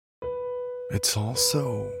It's all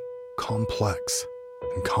so complex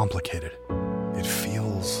and complicated. It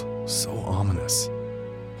feels so ominous.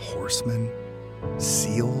 Horsemen,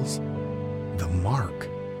 seals, the mark.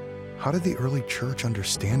 How did the early church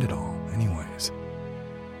understand it all, anyways?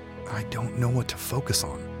 I don't know what to focus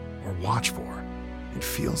on or watch for. It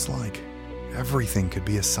feels like everything could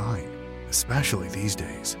be a sign, especially these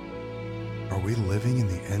days. Are we living in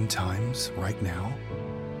the end times right now?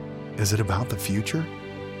 Is it about the future?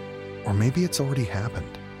 Or maybe it's already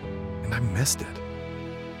happened and I missed it.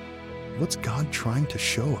 What's God trying to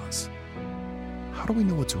show us? How do we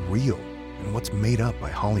know what's real and what's made up by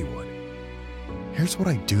Hollywood? Here's what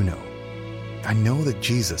I do know. I know that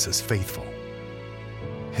Jesus is faithful.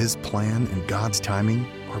 His plan and God's timing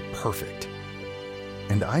are perfect.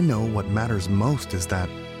 And I know what matters most is that,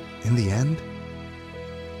 in the end,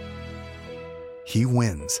 He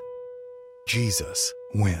wins. Jesus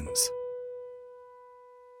wins.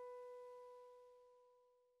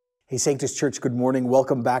 Hey, Sanctus Church, good morning.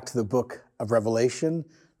 Welcome back to the book of Revelation.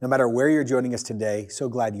 No matter where you're joining us today, so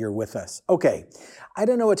glad you're with us. Okay, I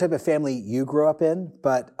don't know what type of family you grew up in,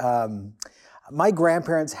 but my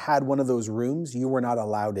grandparents had one of those rooms you were not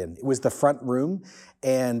allowed in. It was the front room,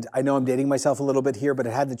 and I know I'm dating myself a little bit here, but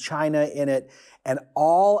it had the china in it, and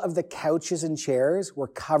all of the couches and chairs were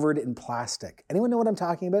covered in plastic. Anyone know what I'm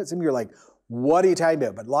talking about? Some of you are like, what are you talking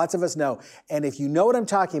about? But lots of us know. And if you know what I'm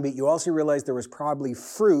talking about, you also realize there was probably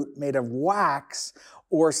fruit made of wax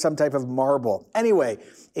or some type of marble. Anyway,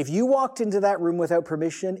 if you walked into that room without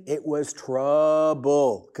permission, it was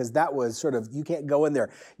trouble, because that was sort of, you can't go in there.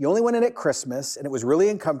 You only went in at Christmas, and it was really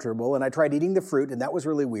uncomfortable, and I tried eating the fruit, and that was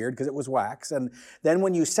really weird because it was wax. And then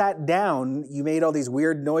when you sat down, you made all these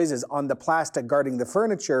weird noises on the plastic guarding the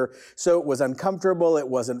furniture, so it was uncomfortable, it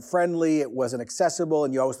wasn't friendly, it wasn't accessible,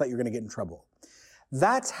 and you always thought you were going to get in trouble.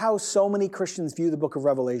 That's how so many Christians view the book of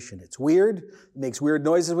Revelation. It's weird, it makes weird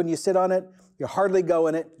noises when you sit on it, you hardly go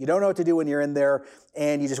in it, you don't know what to do when you're in there,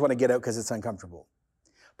 and you just want to get out because it's uncomfortable.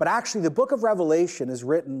 But actually, the book of Revelation is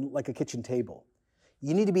written like a kitchen table.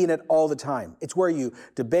 You need to be in it all the time. It's where you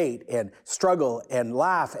debate and struggle and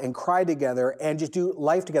laugh and cry together and just do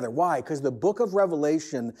life together. Why? Because the book of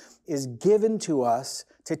Revelation is given to us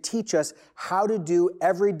to teach us how to do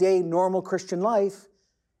everyday normal Christian life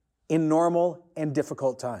in normal and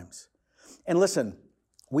difficult times. And listen,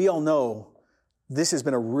 we all know this has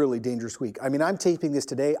been a really dangerous week. I mean, I'm taping this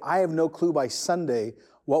today. I have no clue by Sunday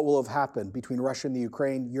what will have happened between Russia and the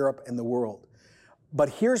Ukraine, Europe, and the world. But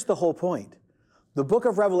here's the whole point. The book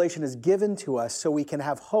of Revelation is given to us so we can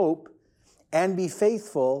have hope and be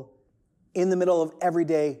faithful in the middle of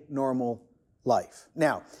everyday normal life.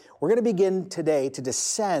 Now, we're going to begin today to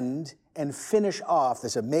descend and finish off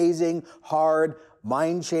this amazing, hard,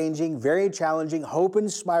 mind-changing, very challenging,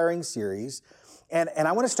 hope-inspiring series. And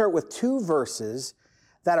I want to start with two verses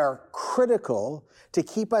that are critical to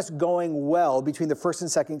keep us going well between the first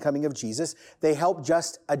and second coming of Jesus. They help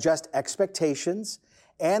just adjust expectations,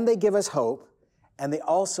 and they give us hope, and they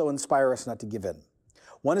also inspire us not to give in.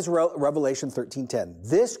 One is Revelation 13:10.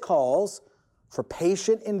 This calls for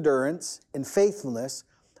patient endurance and faithfulness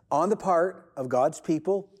on the part of God's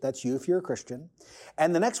people. That's you if you're a Christian.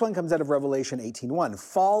 And the next one comes out of Revelation 18:1.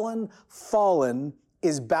 Fallen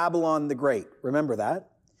is Babylon the Great. Remember that?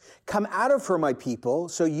 Come out of her, my people,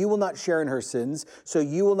 so you will not share in her sins, so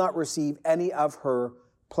you will not receive any of her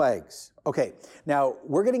plagues. Okay, now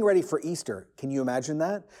we're getting ready for Easter. Can you imagine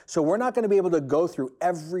that? So we're not going to be able to go through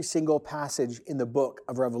every single passage in the book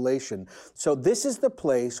of Revelation. So this is the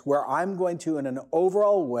place where I'm going to, in an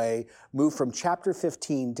overall way, move from chapter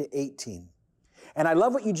 15 to 18. And I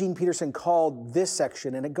love what Eugene Peterson called this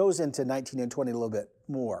section, and it goes into 19 and 20 a little bit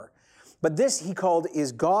more. But this he called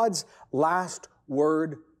is God's last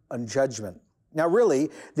word on judgment. Now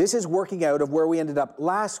really, this is working out of where we ended up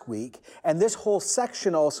last week, and this whole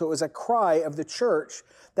section also is a cry of the church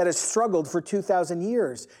that has struggled for 2,000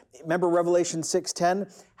 years. Remember Revelation 6:10?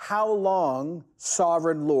 How long,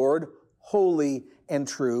 sovereign Lord, holy and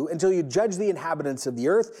true, until you judge the inhabitants of the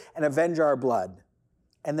earth and avenge our blood?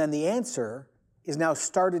 And then the answer is now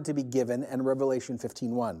started to be given in Revelation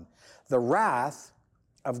 15:1. The wrath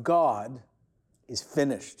of God is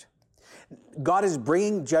finished. God is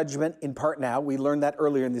bringing judgment in part now. We learned that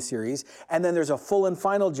earlier in the series. And then there's a full and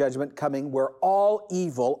final judgment coming where all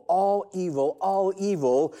evil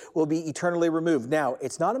will be eternally removed. Now,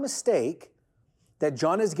 it's not a mistake that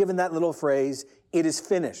John has given that little phrase, it is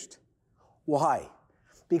finished. Why?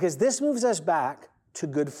 Because this moves us back to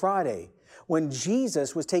Good Friday, when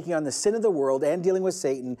Jesus was taking on the sin of the world and dealing with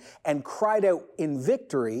Satan and cried out in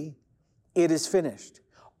victory, it is finished.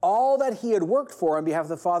 All that he had worked for on behalf of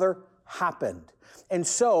the Father happened. And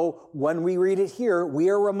so when we read it here, we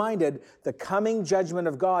are reminded the coming judgment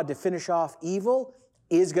of God to finish off evil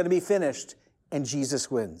is going to be finished, and Jesus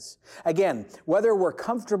wins. Again, whether we're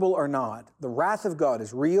comfortable or not, the wrath of God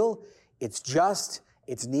is real, it's just,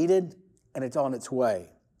 it's needed, and it's on its way.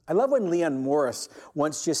 I love when Leon Morris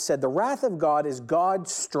once just said, the wrath of God is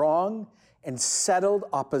God's strong and settled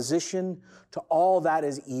opposition to all that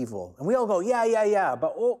is evil. And we all go, yeah.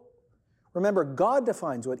 But remember, God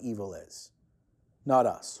defines what evil is, not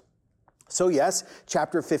us. So yes,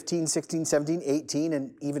 chapter 15, 16, 17, 18,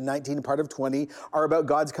 and even 19, and part of 20 are about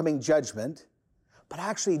God's coming judgment. But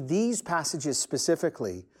actually, these passages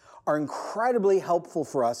specifically are incredibly helpful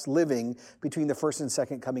for us living between the first and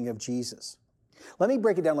second coming of Jesus. Let me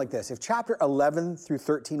break it down like this. If chapter 11 through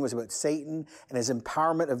 13 was about Satan and his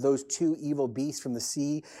empowerment of those two evil beasts from the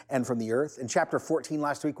sea and from the earth, and chapter 14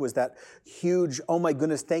 last week was that huge, oh my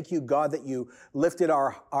goodness, thank you, God, that you lifted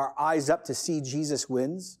our eyes up to see Jesus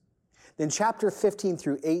wins, then chapter 15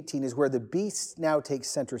 through 18 is where the beasts now take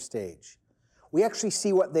center stage. We actually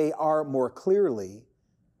see what they are more clearly,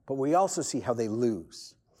 but we also see how they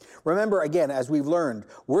lose. Remember, again, as we've learned,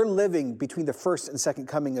 we're living between the first and second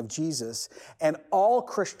coming of Jesus, and all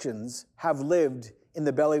Christians have lived in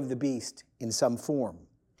the belly of the beast in some form.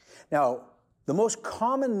 Now, the most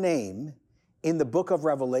common name in the book of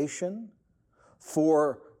Revelation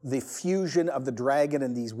for the fusion of the dragon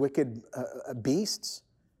and these wicked beasts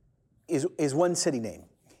is one city name.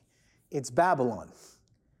 It's Babylon.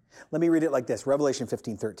 Let me read it like this, Revelation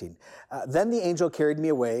 15:13. Then the angel carried me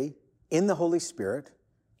away in the Holy Spirit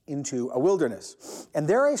into a wilderness. And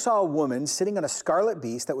there I saw a woman sitting on a scarlet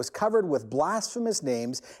beast that was covered with blasphemous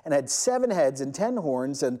names and had 7 heads and 10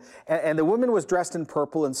 horns. And the woman was dressed in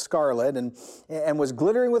purple and scarlet and was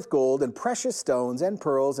glittering with gold and precious stones and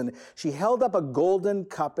pearls. And she held up a golden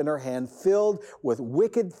cup in her hand filled with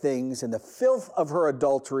wicked things and the filth of her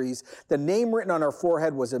adulteries. The name written on her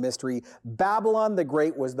forehead was a mystery. Babylon the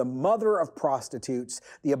Great was the mother of prostitutes,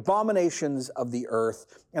 the abominations of the earth.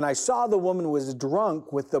 And I saw the woman was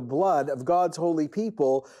drunk with the blood of God's holy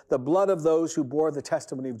people, the blood of those who bore the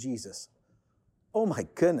testimony of Jesus. Oh my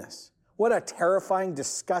goodness. What a terrifying,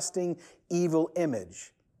 disgusting, evil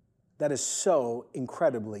image that is so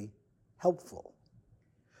incredibly helpful.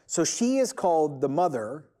 So she is called the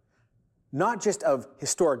mother, not just of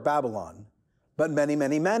historic Babylon, but many,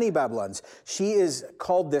 many, many Babylons. She is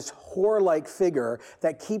called this whore-like figure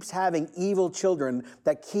that keeps having evil children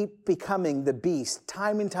that keep becoming the beast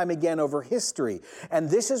time and time again over history. And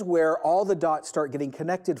this is where all the dots start getting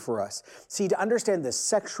connected for us. See, to understand this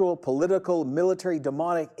sexual, political, military,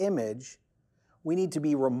 demonic image, we need to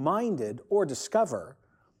be reminded or discover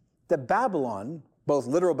that Babylon, both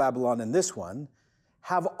literal Babylon and this one,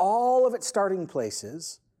 have all of its starting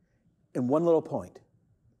places in one little point.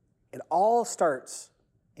 It all starts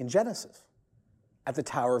in Genesis, at the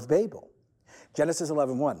Tower of Babel. Genesis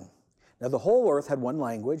 11:1. Now the whole earth had one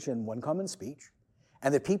language and one common speech,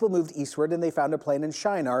 and the people moved eastward, and they found a plain in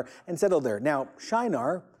Shinar and settled there. Now,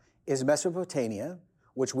 Shinar is Mesopotamia,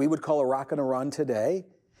 which we would call Iraq and Iran today,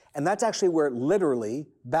 and that's actually where literally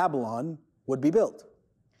Babylon would be built.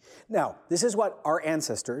 Now, this is what our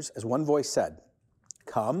ancestors, as one voice said,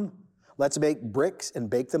 "Come, let's make bricks and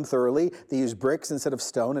bake them thoroughly." They used bricks instead of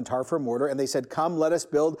stone and tar for mortar. And they said, "Come, let us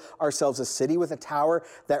build ourselves a city with a tower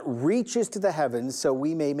that reaches to the heavens so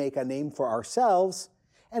we may make a name for ourselves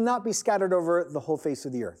and not be scattered over the whole face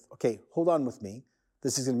of the earth." Okay, hold on with me.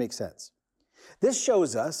 This is going to make sense. This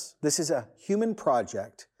shows us this is a human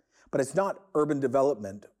project, but it's not urban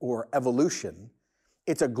development or evolution.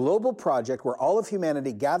 It's a global project where all of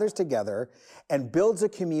humanity gathers together and builds a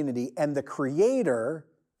community, and the creator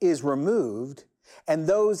is removed, and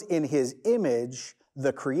those in his image,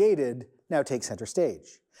 the created, now take center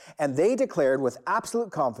stage. And they declared with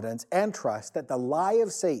absolute confidence and trust that the lie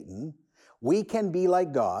of Satan, we can be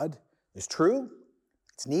like God, is true,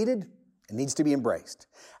 it's needed, and needs to be embraced.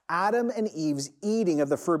 Adam and Eve's eating of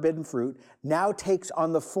the forbidden fruit now takes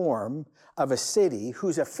on the form of a city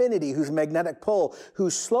whose affinity, whose magnetic pull,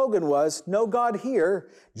 whose slogan was, "No God here,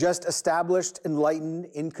 just established, enlightened,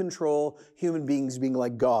 in control, human beings being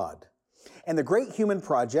like God." And the great human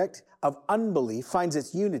project of unbelief finds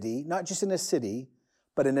its unity, not just in a city,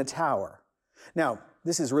 but in a tower. Now,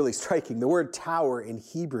 this is really striking. The word tower in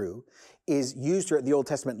Hebrew is used throughout the Old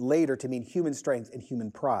Testament later to mean human strength and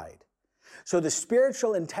human pride. So the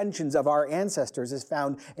spiritual intentions of our ancestors is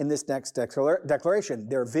found in this next declaration.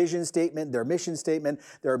 Their vision statement, their mission statement,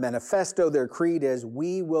 their manifesto, their creed is,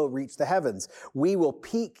 we will reach the heavens. We will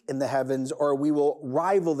peak in the heavens, or we will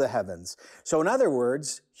rival the heavens. So in other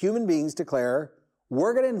words, human beings declare,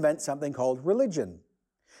 we're going to invent something called religion.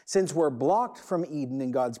 Since we're blocked from Eden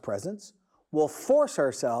in God's presence, we'll force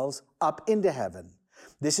ourselves up into heaven.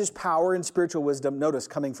 This is power and spiritual wisdom, notice,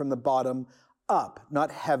 coming from the bottom up,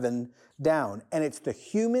 not heaven down. And it's the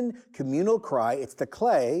human communal cry. It's the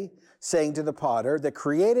clay saying to the potter, the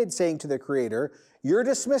created saying to the creator, you're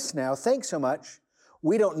dismissed now. Thanks so much.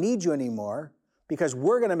 We don't need you anymore because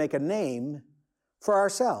we're going to make a name for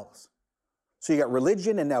ourselves. So you got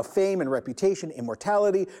religion and now fame and reputation,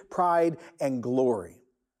 immortality, pride, and glory.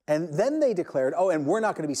 And then they declared, and we're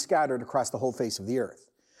not going to be scattered across the whole face of the earth.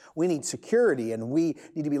 We need security and we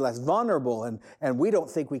need to be less vulnerable and we don't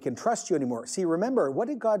think we can trust you anymore. See, remember, what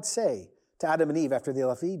did God say to Adam and Eve after they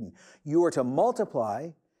left Eden? You are to multiply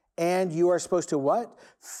and you are supposed to what?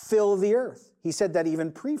 Fill the earth. He said that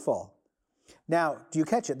even pre-fall. Now, do you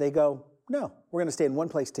catch it? They go, no, we're going to stay in one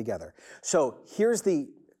place together. So here's the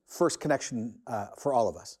first connection for all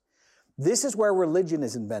of us. This is where religion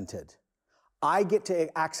is invented. I get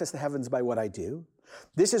to access the heavens by what I do.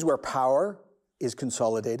 This is where power is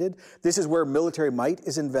consolidated. This is where military might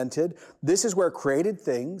is invented. This is where created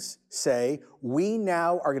things say, we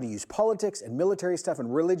now are going to use politics and military stuff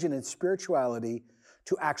and religion and spirituality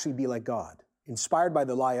to actually be like God, inspired by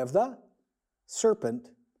the lie of the serpent,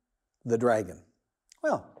 the dragon.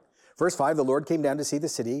 Well, verse 5, the Lord came down to see the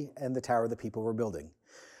city and the tower the people were building.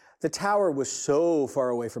 The tower was so far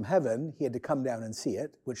away from heaven, he had to come down and see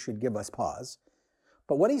it, which should give us pause.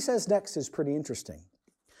 But what he says next is pretty interesting.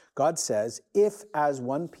 God says, if as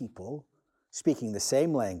one people, speaking the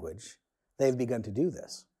same language, they've begun to do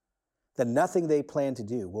this, then nothing they plan to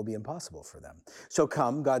do will be impossible for them. So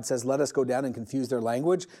come, God says, let us go down and confuse their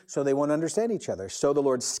language so they won't understand each other. So the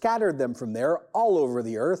Lord scattered them from there all over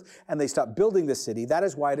the earth, and they stopped building the city. That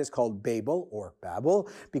is why it is called Babel or Babel,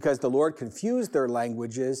 because the Lord confused their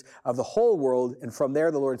languages of the whole world, and from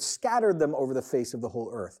there the Lord scattered them over the face of the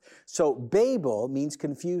whole earth. So Babel means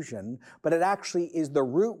confusion, but it actually is the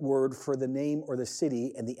root word for the name or the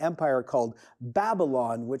city and the empire called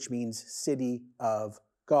Babylon, which means city of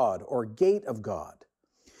God or gate of God.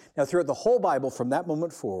 Now, throughout the whole Bible from that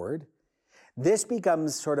moment forward, this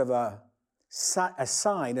becomes sort of a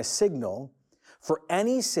sign, a signal for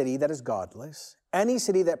any city that is godless, any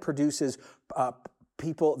city that produces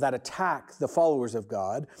people that attack the followers of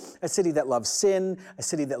God, a city that loves sin, a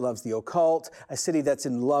city that loves the occult, a city that's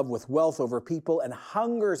in love with wealth over people and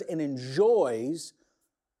hungers and enjoys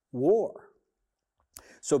war.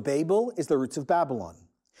 So Babel is the roots of Babylon.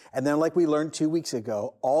 And then, like we learned 2 weeks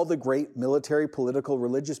ago, all the great military, political,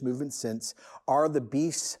 religious movements since are the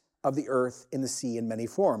beasts of the earth in the sea in many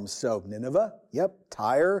forms. So Nineveh,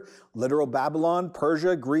 Tyre, literal Babylon,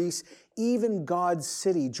 Persia, Greece, even God's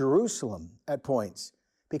city, Jerusalem, at points,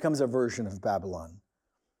 becomes a version of Babylon.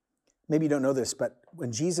 Maybe you don't know this, but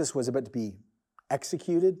when Jesus was about to be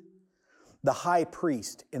executed, the high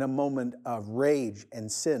priest, in a moment of rage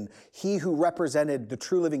and sin, he who represented the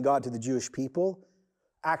true living God to the Jewish people,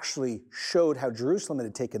 actually showed how Jerusalem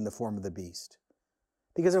had taken the form of the beast.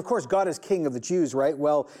 Because, of course, God is king of the Jews, right?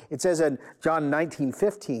 Well, it says in John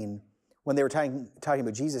 19:15, when they were talking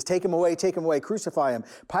about Jesus, take him away, crucify him.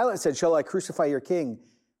 Pilate said, shall I crucify your king?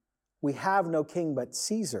 We have no king but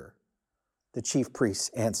Caesar, the chief priests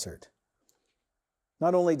answered.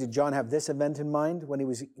 Not only did John have this event in mind when he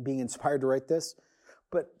was being inspired to write this,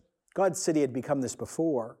 but God's city had become this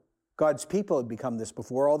before. God's people had become this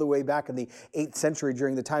before, all the way back in the 8th century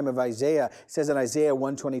during the time of Isaiah. It says in Isaiah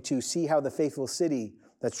 1:22, see how the faithful city,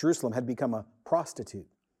 that's Jerusalem, had become a prostitute.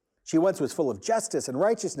 She once was full of justice and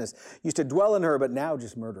righteousness, used to dwell in her, but now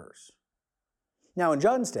just murderers. Now in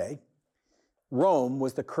John's day, Rome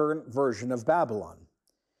was the current version of Babylon.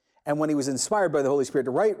 And when he was inspired by the Holy Spirit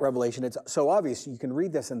to write Revelation, it's so obvious. You can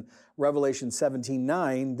read this in Revelation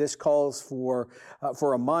 17:9. This calls for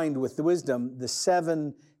a mind with the wisdom. The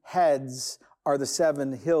 7 heads are the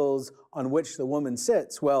 7 hills on which the woman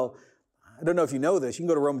sits. Well, I don't know if you know this. You can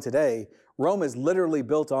go to Rome today. Rome is literally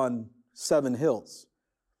built on 7 hills.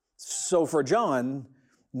 So for John,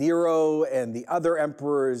 Nero and the other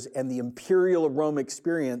emperors and the imperial Rome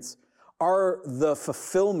experience are the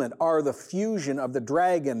fulfillment, are the fusion of the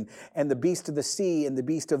dragon and the beast of the sea and the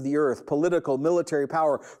beast of the earth, political, military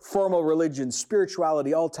power, formal religion,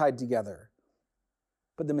 spirituality, all tied together.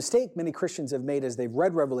 But the mistake many Christians have made as they've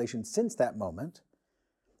read Revelation since that moment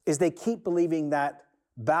is they keep believing that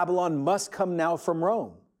Babylon must come now from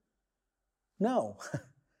Rome. No.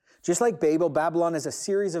 Just like Babel, Babylon is a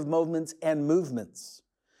series of moments and movements.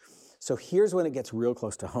 So here's when it gets real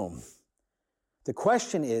close to home. The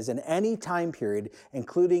question is, in any time period,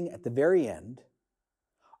 including at the very end,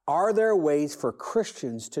 are there ways for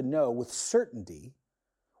Christians to know with certainty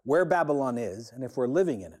where Babylon is and if we're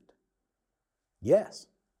living in it? Yes.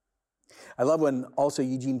 I love when also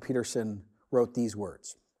Eugene Peterson wrote these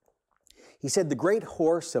words. He said, the great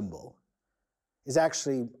whore symbol is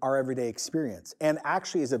actually our everyday experience and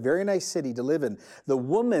actually is a very nice city to live in. The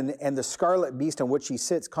woman and the scarlet beast on which she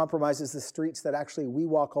sits compromises the streets that actually we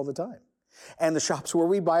walk all the time, and the shops where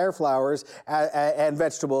we buy our flowers and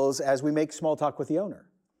vegetables as we make small talk with the owner.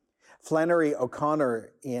 Flannery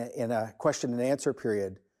O'Connor, in a question and answer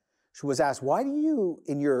period, she was asked, why do you,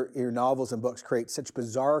 in your novels and books, create such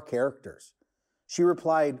bizarre characters? She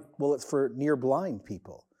replied, well, it's for near blind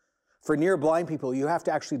people. For near blind people, you have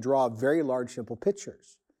to actually draw very large, simple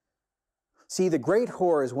pictures. See, the great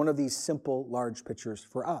whore is one of these simple, large pictures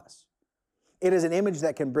for us. It is an image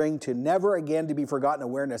that can bring to never again to be forgotten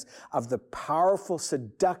awareness of the powerful,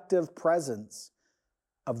 seductive presence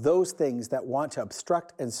of those things that want to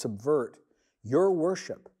obstruct and subvert your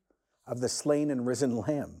worship of the slain and risen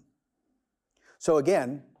Lamb. So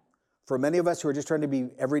again, for many of us who are just trying to be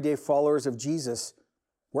everyday followers of Jesus,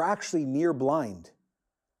 we're actually near blind.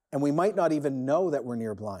 And we might not even know that we're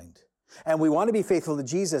near blind. And we want to be faithful to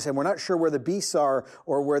Jesus, and we're not sure where the beasts are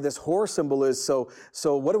or where this whore symbol is. So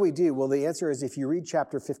what do? Well, the answer is if you read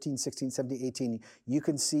chapter 15, 16, 17, 18, you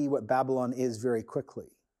can see what Babylon is very quickly.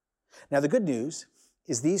 Now, the good news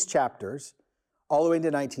is these chapters, all the way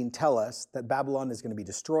into 19, tell us that Babylon is going to be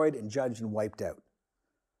destroyed and judged and wiped out.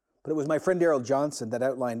 But it was my friend Darrell Johnson that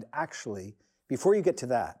outlined, actually, before you get to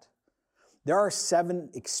that, there are 7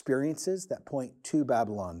 experiences that point to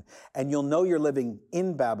Babylon, and you'll know you're living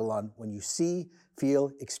in Babylon when you see,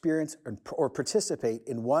 feel, experience, or participate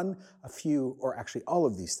in one, a few, or actually all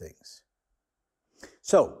of these things.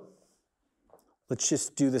 So, let's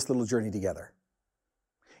just do this little journey together.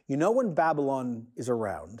 You know when Babylon is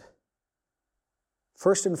around,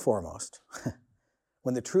 first and foremost,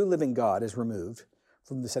 when the true living God is removed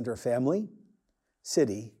from the center of family,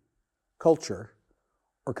 city, culture,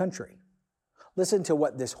 or country. Listen to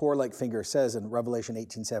what this whore-like figure says in Revelation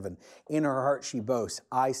 18:7. In her heart she boasts,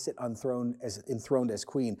 I sit enthroned as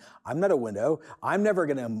queen. I'm not a widow. I'm never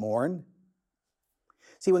going to mourn.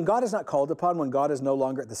 See, when God is not called upon, when God is no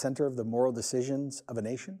longer at the center of the moral decisions of a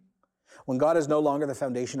nation, when God is no longer the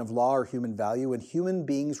foundation of law or human value, when human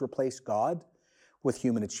beings replace God with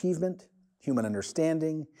human achievement, human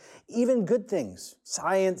understanding, even good things,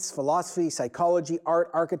 science, philosophy, psychology, art,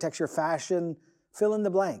 architecture, fashion, fill in the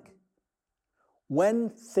blank. When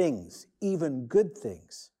things, even good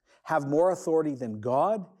things, have more authority than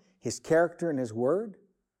God, His character, and His word,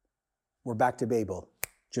 we're back to Babel,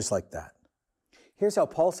 just like that. Here's how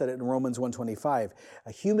Paul said it in Romans 1:25.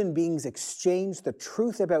 Human beings exchange the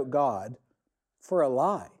truth about God for a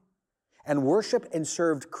lie and worship and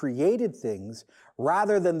served created things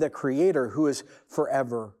rather than the Creator who is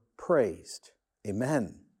forever praised.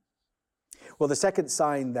 Amen. Well, the second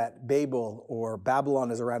sign that Babel or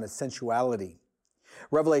Babylon is around is sensuality.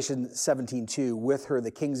 Revelation 17:2, with her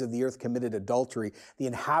the kings of the earth committed adultery. The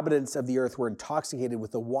inhabitants of the earth were intoxicated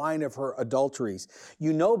with the wine of her adulteries.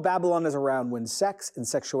 You know Babylon is around when sex and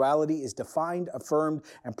sexuality is defined, affirmed,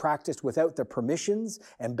 and practiced without the permissions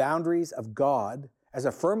and boundaries of God, as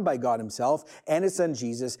affirmed by God Himself and His Son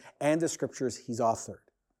Jesus and the scriptures He's authored.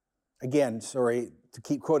 Again, sorry to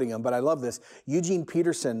keep quoting him, but I love this. Eugene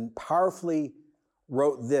Peterson powerfully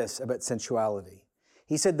wrote this about sensuality.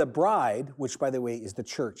 He said, the bride, which by the way is the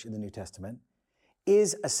church in the New Testament,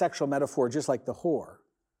 is a sexual metaphor just like the whore.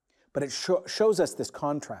 But it shows us this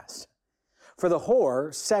contrast. For the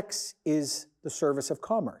whore, sex is the service of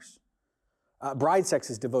commerce. Bride sex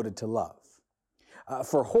is devoted to love.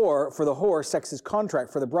 For the whore, sex is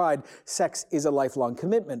contract. For the bride, sex is a lifelong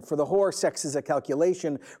commitment. For the whore, sex is a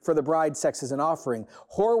calculation. For the bride, sex is an offering.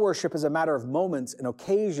 Whore worship is a matter of moments and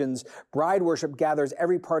occasions. Bride worship gathers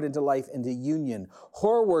every part into life into union.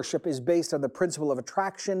 Whore worship is based on the principle of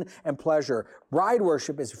attraction and pleasure. Bride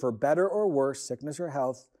worship is for better or worse, sickness or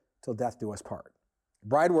health, till death do us part.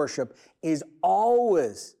 Bride worship is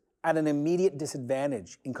always at an immediate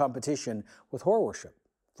disadvantage in competition with whore worship.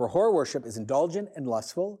 For whore worship is indulgent and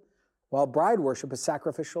lustful, while bride worship is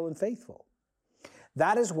sacrificial and faithful.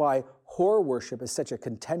 That is why whore worship is such a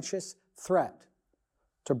contentious threat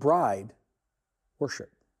to bride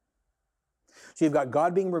worship. So you've got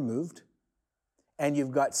God being removed, and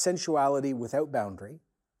you've got sensuality without boundary.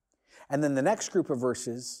 And then the next group of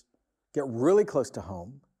verses get really close to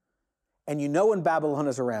home, and you know when Babylon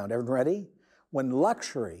is around. Everyone ready? When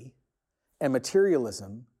luxury and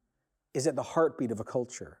materialism is at the heartbeat of a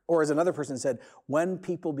culture. Or as another person said, when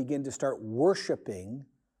people begin to start worshiping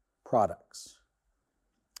products.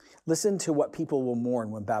 Listen to what people will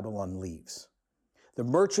mourn when Babylon leaves. The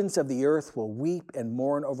merchants of the earth will weep and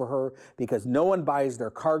mourn over her because no one buys their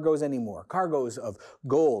cargoes anymore. Cargoes of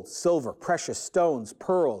gold, silver, precious stones,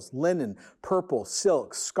 pearls, linen, purple,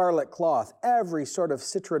 silk, scarlet cloth, every sort of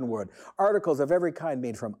citron wood, articles of every kind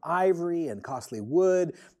made from ivory and costly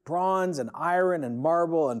wood, bronze and iron and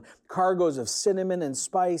marble, and cargoes of cinnamon and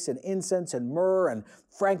spice and incense and myrrh and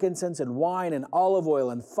frankincense and wine and olive oil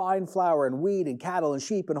and fine flour and wheat and cattle and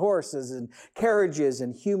sheep and horses and carriages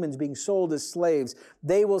and humans being sold as slaves.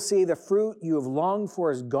 They will see the fruit you have longed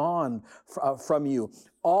for is gone from you.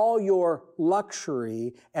 All your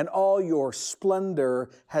luxury and all your splendor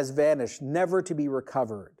has vanished, never to be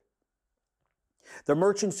recovered. The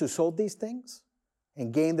merchants who sold these things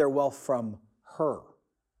and gained their wealth from her.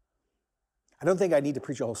 I don't think I need to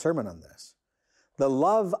preach a whole sermon on this. The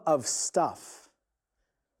love of stuff,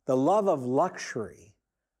 the love of luxury,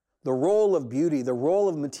 the role of beauty, the role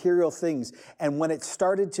of material things, and when it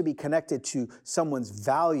started to be connected to someone's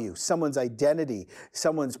value, someone's identity,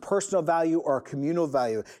 someone's personal value or communal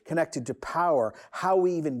value, connected to power, how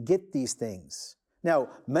we even get these things. Now,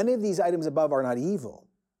 many of these items above are not evil,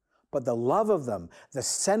 but the love of them, the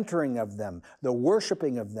centering of them, the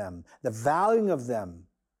worshiping of them, the valuing of them,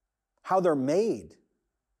 how they're made,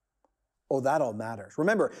 oh, that all matters.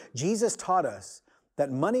 Remember, Jesus taught us that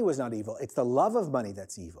money was not evil. It's the love of money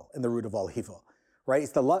that's evil and the root of all evil, right?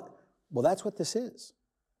 It's the love. Well, that's what this is.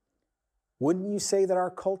 Wouldn't you say that our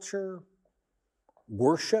culture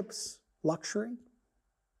worships luxury?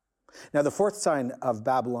 Now, the fourth sign of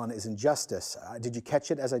Babylon is injustice. Did you catch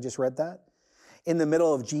it as I just read that? In the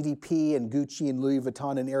middle of GDP and Gucci and Louis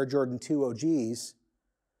Vuitton and Air Jordan 2 OGs,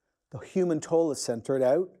 the human toll is centered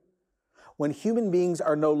out. When human beings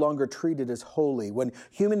are no longer treated as holy, when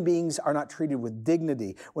human beings are not treated with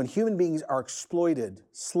dignity, when human beings are exploited,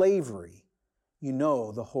 slavery, you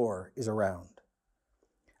know the whore is around.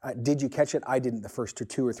 Did you catch it? I didn't the first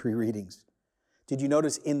two or three readings. Did you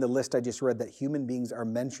notice in the list I just read that human beings are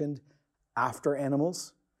mentioned after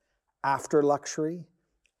animals, after luxury,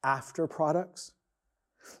 after products?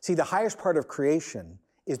 See, the highest part of creation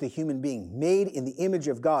is the human being, made in the image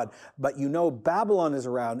of God. But you know Babylon is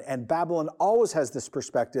around, and Babylon always has this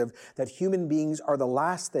perspective that human beings are the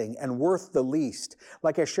last thing and worth the least.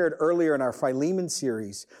 Like I shared earlier in our Philemon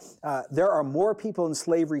series, there are more people in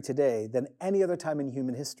slavery today than any other time in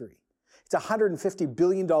human history. It's a $150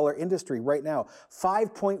 billion industry right now.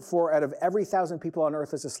 5.4 out of every 1,000 people on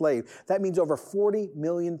earth is a slave. That means over 40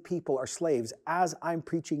 million people are slaves as I'm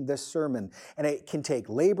preaching this sermon. And it can take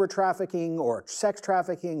labor trafficking or sex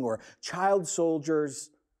trafficking or child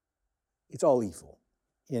soldiers. It's all evil.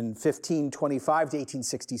 In 1525 to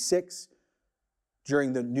 1866,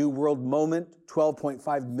 during the New World moment,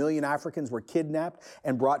 12.5 million Africans were kidnapped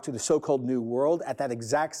and brought to the so-called New World. At that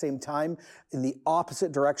exact same time, in the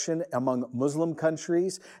opposite direction among Muslim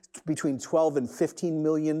countries, between 12 and 15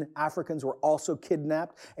 million Africans were also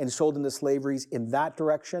kidnapped and sold into slavery in that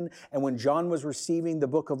direction. And when John was receiving the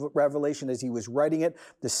book of Revelation as he was writing it,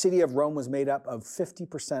 the city of Rome was made up of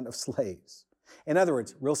 50% of slaves. In other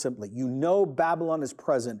words, real simply, you know Babylon is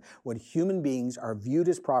present when human beings are viewed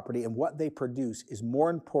as property and what they produce is more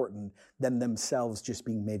important than themselves just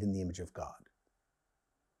being made in the image of God.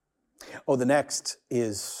 Oh, the next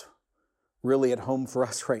is really at home for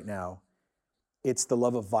us right now. It's the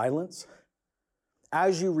love of violence.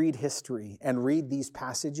 As you read history and read these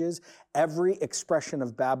passages, every expression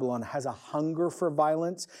of Babylon has a hunger for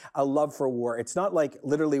violence, a love for war. It's not like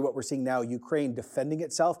literally what we're seeing now, Ukraine defending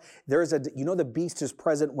itself. The beast is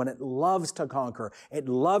present when it loves to conquer. It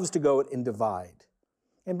loves to go and divide.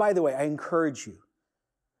 And by the way, I encourage you,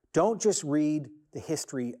 don't just read the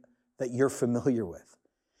history that you're familiar with.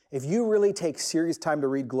 If you really take serious time to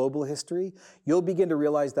read global history, you'll begin to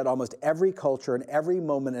realize that almost every culture and every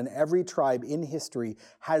moment and every tribe in history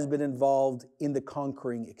has been involved in the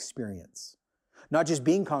conquering experience. Not just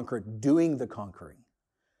being conquered, doing the conquering.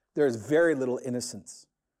 There's very little innocence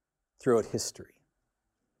throughout history.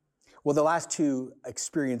 Well, the last two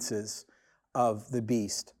experiences of the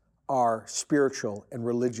beast are spiritual and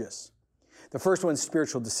religious. The first one is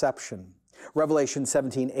spiritual deception. Revelation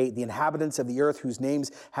 17:8, the inhabitants of the earth whose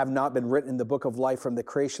names have not been written in the book of life from the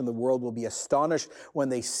creation of the world will be astonished when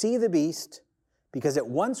they see the beast, because it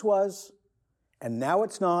once was, and now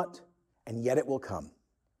it's not, and yet it will come.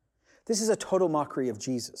 This is a total mockery of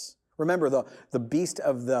Jesus. Remember, the beast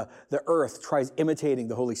of the earth tries imitating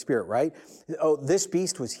the Holy Spirit, right? Oh, this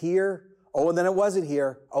beast was here. Oh, and then it wasn't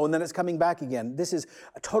here. Oh, and then it's coming back again. This is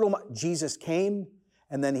a total, Jesus came,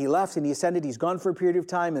 and then he left and he ascended. He's gone for a period of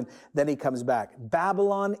time and then he comes back.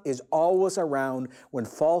 Babylon is always around when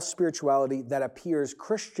false spirituality that appears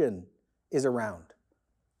Christian is around.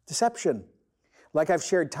 Deception. Like I've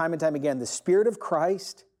shared time and time again, the Spirit of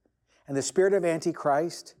Christ and the spirit of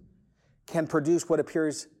Antichrist can produce what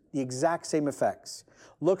appears the exact same effects.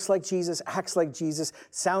 Looks like Jesus, acts like Jesus,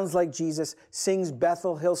 sounds like Jesus, sings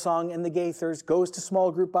Bethel, Hillsong, and the Gaithers, goes to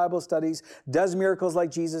small group Bible studies, does miracles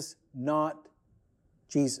like Jesus, not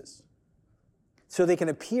Jesus. So they can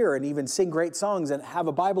appear and even sing great songs and have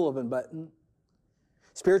a Bible open button.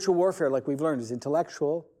 Spiritual warfare, like we've learned, is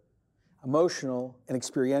intellectual, emotional, and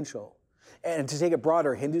experiential. And to take it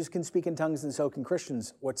broader, Hindus can speak in tongues and so can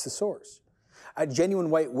Christians. What's the source? A genuine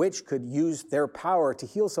white witch could use their power to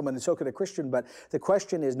heal someone, and so could a Christian, but the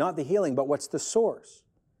question is not the healing, but what's the source?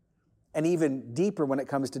 And even deeper when it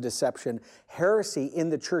comes to deception, heresy in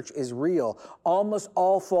the church is real. Almost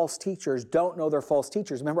all false teachers don't know they're false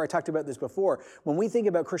teachers. Remember, I talked about this before. When we think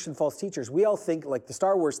about Christian false teachers, we all think like the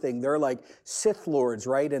Star Wars thing. They're like Sith Lords,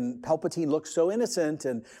 right? And Palpatine looks so innocent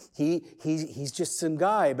and he's just some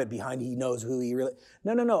guy, but behind he knows who he really...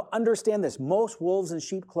 No. Understand this. Most wolves in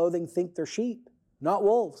sheep clothing think they're sheep, not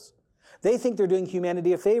wolves. They think they're doing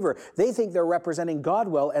humanity a favor. They think they're representing God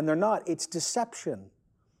well, and they're not. It's deception.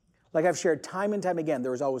 Like I've shared time and time again,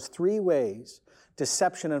 there's always three ways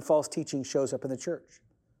deception and false teaching shows up in the church.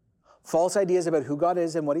 False ideas about who God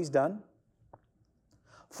is and what he's done.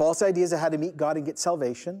 False ideas of how to meet God and get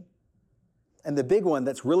salvation. And the big one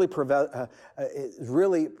that's really prevalent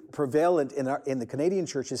in the Canadian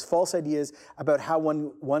church is false ideas about how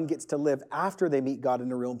one gets to live after they meet God in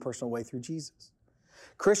a real and personal way through Jesus.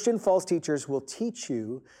 Christian false teachers will teach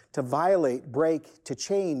you to violate, break, to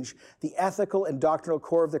change the ethical and doctrinal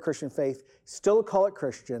core of the Christian faith, still call it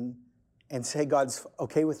Christian, and say God's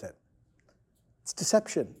okay with it. It's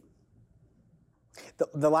deception.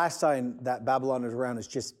 The last sign that Babylon is around is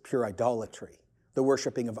just pure idolatry, the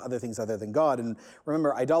worshiping of other things other than God. And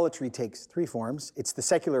remember, idolatry takes three forms. It's the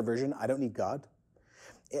secular version, I don't need God.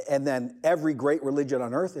 And then every great religion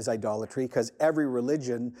on earth is idolatry, because every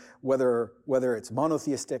religion, whether it's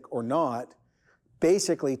monotheistic or not,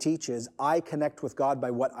 basically teaches I connect with God by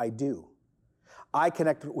what I do. I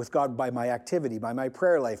connect with God by my activity, by my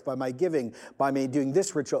prayer life, by my giving, by me doing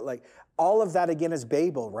this ritual. Like all of that again is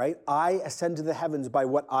Babel, right? I ascend to the heavens by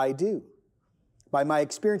what I do, by my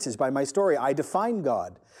experiences, by my story. I define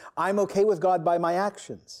God. I'm okay with God by my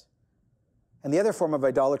actions. And the other form of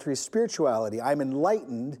idolatry is spirituality. I'm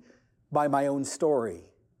enlightened by my own story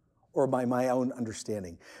or by my own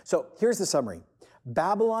understanding. So here's the summary.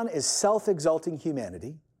 Babylon is self-exalting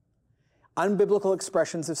humanity, unbiblical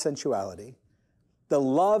expressions of sensuality, the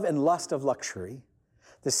love and lust of luxury,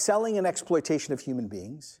 the selling and exploitation of human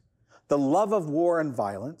beings, the love of war and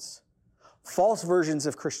violence, false versions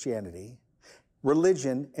of Christianity,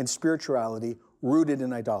 religion and spirituality rooted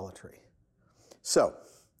in idolatry. So,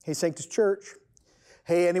 hey, Sanctus Church.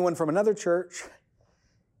 Hey, anyone from another church.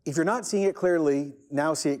 If you're not seeing it clearly,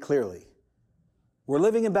 now see it clearly. We're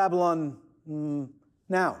living in Babylon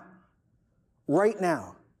now, right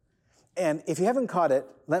now. And if you haven't caught it,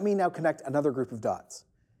 let me now connect another group of dots.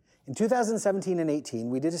 In 2017 and 18,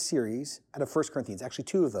 we did a series out of 1 Corinthians, actually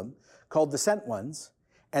two of them, called The Sent Ones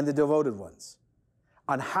and The Devoted Ones,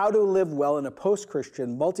 on how to live well in a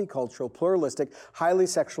post-Christian, multicultural, pluralistic, highly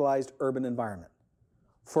sexualized urban environment.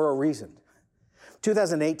 For a reason.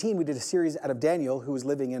 2018, we did a series out of Daniel, who was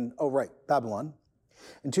living in, Babylon.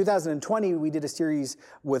 In 2020, we did a series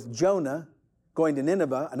with Jonah going to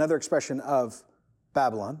Nineveh, another expression of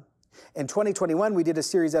Babylon. In 2021, we did a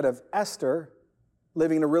series out of Esther,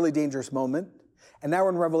 living in a really dangerous moment. And now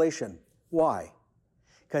we're in Revelation. Why?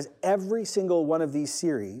 Because every single one of these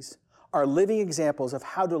series are living examples of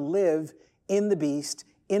how to live in the beast,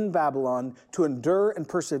 in Babylon, to endure and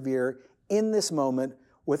persevere in this moment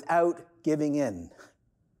without giving in.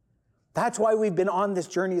 That's why we've been on this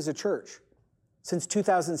journey as a church since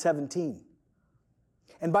 2017.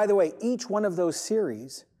 And by the way, each one of those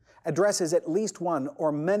series addresses at least one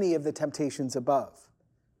or many of the temptations above.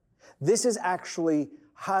 This is actually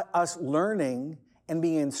us learning and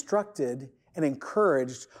being instructed and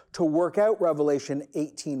encouraged to work out Revelation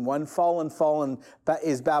 18:1. Fallen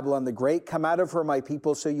is Babylon the Great. Come out of her, my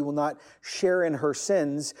people, so you will not share in her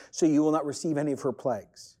sins, so you will not receive any of her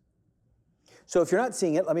plagues. So if you're not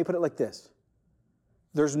seeing it, let me put it like this.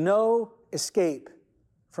 There's no escape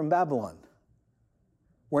from Babylon.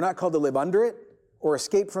 We're not called to live under it or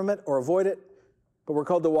escape from it or avoid it, but we're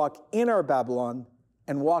called to walk in our Babylon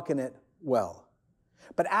and walk in it well.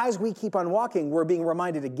 But as we keep on walking, we're being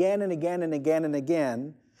reminded again and again and again and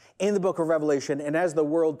again in the book of Revelation, and as the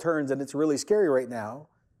world turns, and it's really scary right now,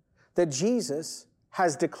 that Jesus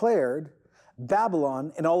has declared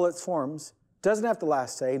Babylon in all its forms doesn't have the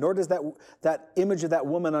last say, nor does that image of that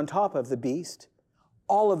woman on top of the beast.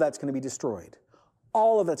 All of that's going to be destroyed.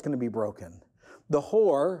 All of that's going to be broken. The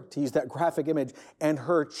whore, to use that graphic image, and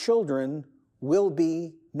her children will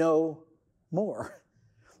be no more.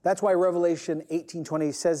 That's why Revelation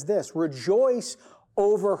 18:20 says this, rejoice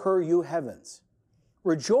over her, you heavens.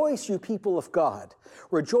 Rejoice, you people of God.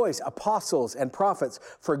 Rejoice, apostles and prophets,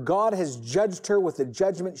 for God has judged her with the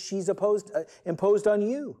judgment she's imposed on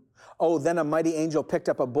you. Oh, then a mighty angel picked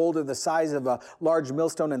up a boulder the size of a large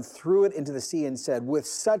millstone and threw it into the sea and said, with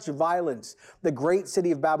such violence, the great city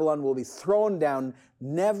of Babylon will be thrown down,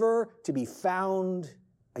 never to be found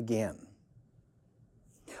again.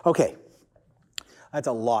 Okay, that's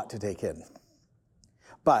a lot to take in.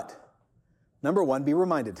 But, number one, be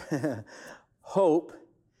reminded, hope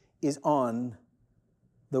is on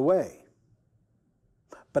the way.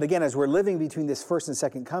 But again, as we're living between this first and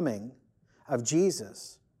second coming of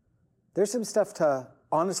Jesus, there's some stuff to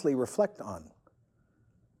honestly reflect on.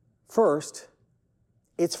 First,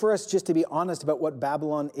 it's for us just to be honest about what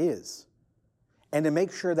Babylon is and to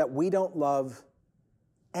make sure that we don't love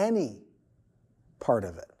any part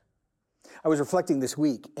of it. I was reflecting this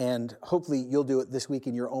week, and hopefully you'll do it this week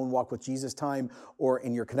in your own Walk with Jesus time or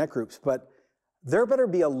in your Connect groups, but there better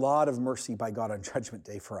be a lot of mercy by God on Judgment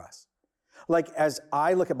Day for us. Like as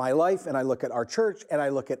I look at my life and I look at our church and I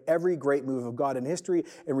look at every great move of God in history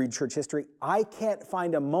and read church history, I can't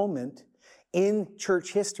find a moment in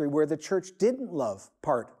church history where the church didn't love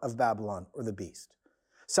part of Babylon or the beast.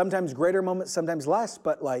 Sometimes greater moments, sometimes less,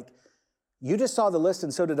 but like you just saw the list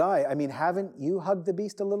and so did I. I mean, haven't you hugged the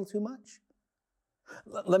beast a little too much?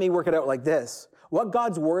 Let me work it out like this. What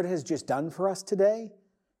God's word has just done for us today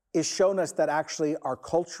is shown us that actually our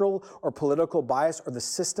cultural or political bias or the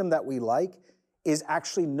system that we like is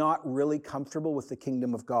actually not really comfortable with the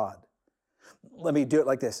kingdom of God. Let me do it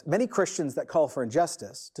like this. Many Christians that call for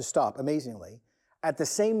injustice to stop, amazingly, at the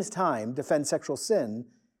same time defend sexual sin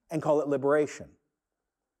and call it liberation.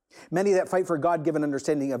 Many that fight for God-given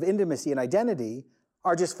understanding of intimacy and identity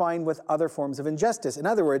are just fine with other forms of injustice. In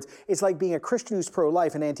other words, it's like being a Christian who's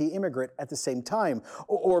pro-life and anti-immigrant at the same time,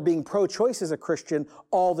 or being pro-choice as a Christian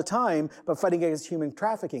all the time, but fighting against human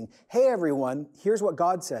trafficking. Hey, everyone, here's what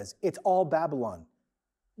God says. It's all Babylon.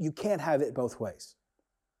 You can't have it both ways.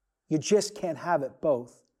 You just can't have it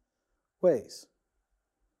both ways.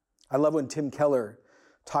 I love when Tim Keller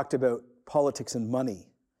talked about politics and money,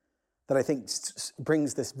 that I think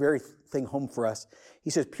brings this very thing home for us. He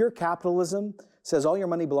says, pure capitalism says all your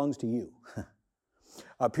money belongs to you.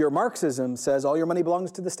 Pure Marxism says all your money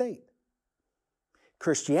belongs to the state.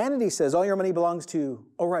 Christianity says all your money belongs to,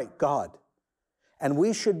 God. And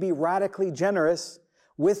we should be radically generous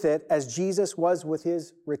with it as Jesus was with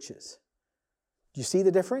his riches. Do you see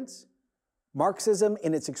the difference? Marxism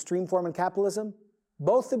in its extreme form and capitalism,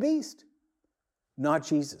 both the beast, not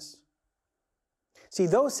Jesus. See,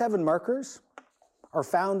 those 7 markers are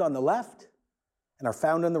found on the left and are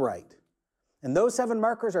found on the right. And those 7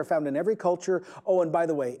 markers are found in every culture. Oh, and by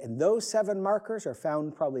the way, and those 7 markers are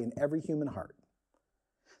found probably in every human heart.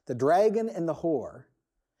 The dragon and the whore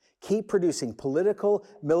keep producing political,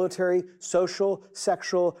 military, social,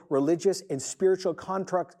 sexual, religious, and spiritual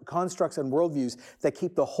constructs and worldviews that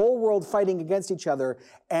keep the whole world fighting against each other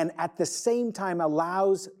and at the same time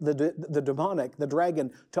allows the demonic, the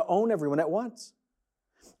dragon, to own everyone at once.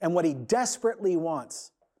 And what he desperately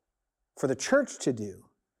wants for the church to do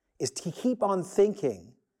is to keep on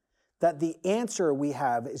thinking that the answer we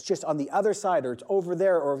have is just on the other side, or it's over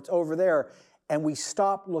there, or it's over there, and we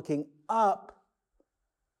stop looking up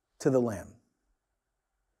to the Lamb.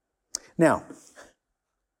 Now,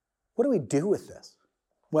 what do we do with this?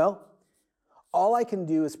 Well, all I can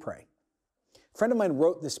do is pray. A friend of mine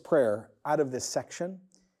wrote this prayer out of this section,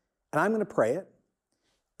 and I'm going to pray it,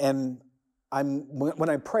 and when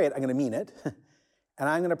I pray it, I'm going to mean it, and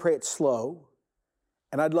I'm going to pray it slow,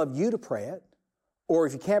 and I'd love you to pray it, or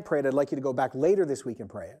if you can't pray it, I'd like you to go back later this week and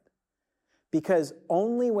pray it, because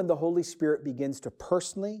only when the Holy Spirit begins to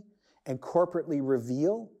personally and corporately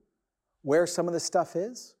reveal where some of the stuff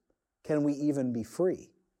is, can we even be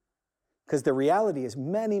free? Because the reality is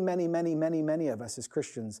many of us as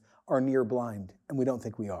Christians are near blind, and we don't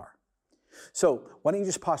think we are. So why don't you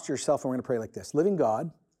just posture yourself, and we're going to pray like this. Living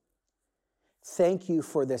God, thank you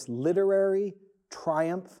for this literary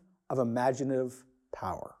triumph of imaginative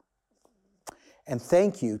power. And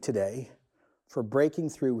thank you today for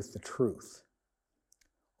breaking through with the truth.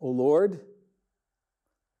 O Lord,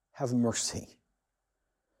 have mercy.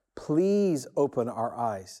 Please open our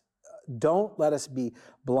eyes. Don't let us be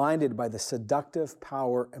blinded by the seductive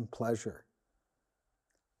power and pleasure.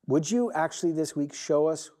 Would you actually this week show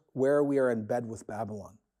us where we are in bed with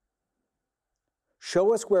Babylon?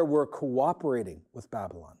 Show us where we're cooperating with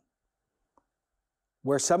Babylon.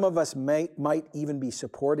 where some of us might even be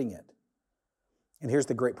supporting it. And here's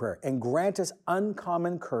the great prayer. And grant us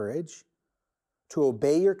uncommon courage to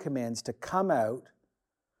obey your commands, to come out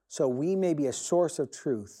so we may be a source of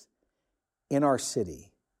truth in our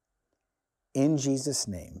city. In Jesus'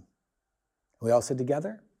 name. We all said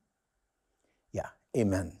together? Yeah,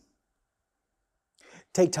 amen.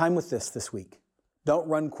 Take time with this week. Don't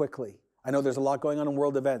run quickly. I know there's a lot going on in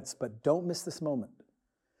world events, but don't miss this moment.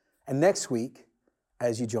 And next week,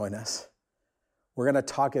 as you join us, we're going to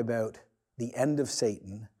talk about the end of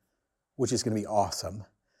Satan, which is going to be awesome.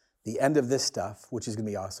 The end of this stuff, which is going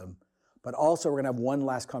to be awesome. But also we're going to have one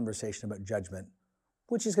last conversation about judgment,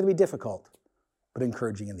 which is going to be difficult, but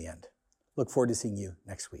encouraging in the end. Look forward to seeing you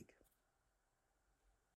next week.